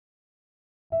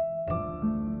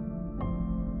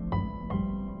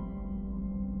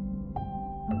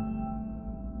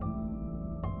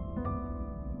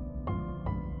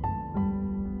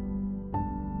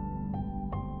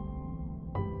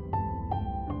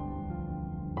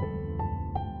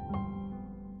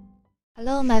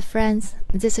Hello my friends,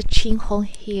 this is Chin Hong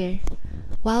here.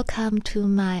 Welcome to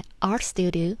my art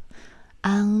studio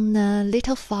on a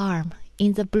little farm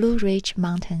in the Blue Ridge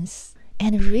Mountains.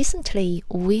 And recently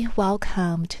we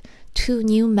welcomed 2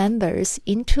 new members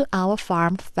into our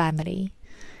farm family.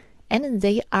 And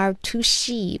they are 2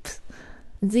 sheep.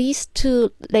 These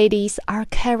 2 ladies are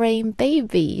carrying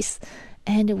babies,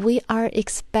 and we are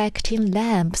expecting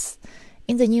lambs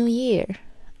in the new year.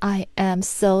 I am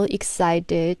so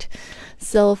excited.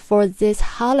 So for this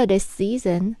holiday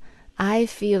season, I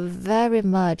feel very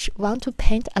much want to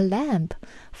paint a lamb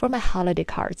for my holiday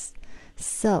cards.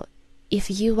 So if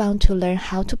you want to learn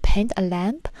how to paint a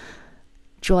lamb,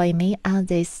 join me on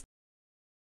this.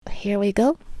 Here we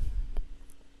go.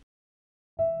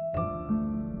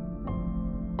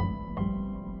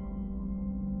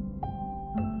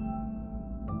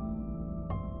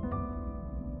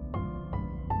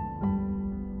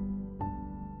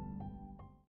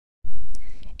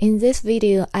 In this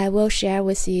video, I will share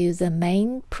with you the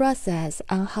main process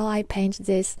on how I paint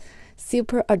this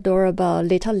super adorable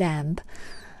little lamb.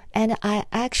 And I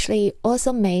actually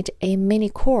also made a mini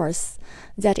course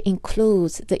that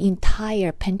includes the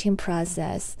entire painting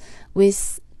process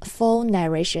with full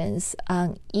narrations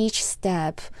on each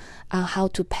step on how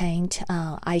to paint.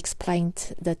 I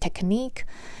explained the technique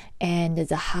and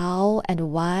the how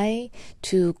and why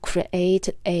to create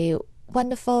a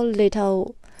wonderful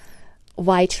little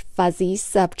white fuzzy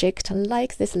subject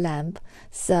like this lamp.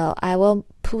 So I will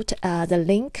put the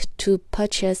link to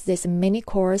purchase this mini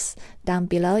course down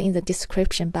below in the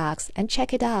description box, and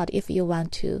check it out if you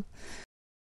want to.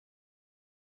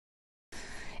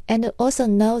 And also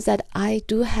know that I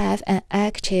do have an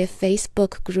active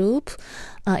Facebook group.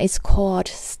 It's called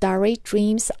Starry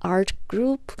Dreams Art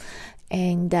Group,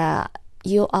 and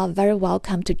you are very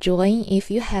welcome to join if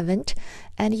you haven't,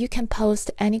 and you can post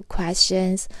any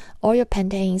questions or your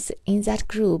paintings in that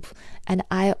group, and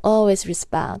I always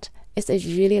respond. It's a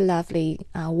really lovely,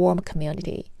 warm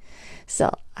community.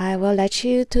 So I will let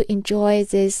you to enjoy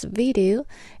this video,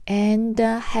 and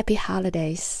happy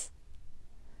holidays.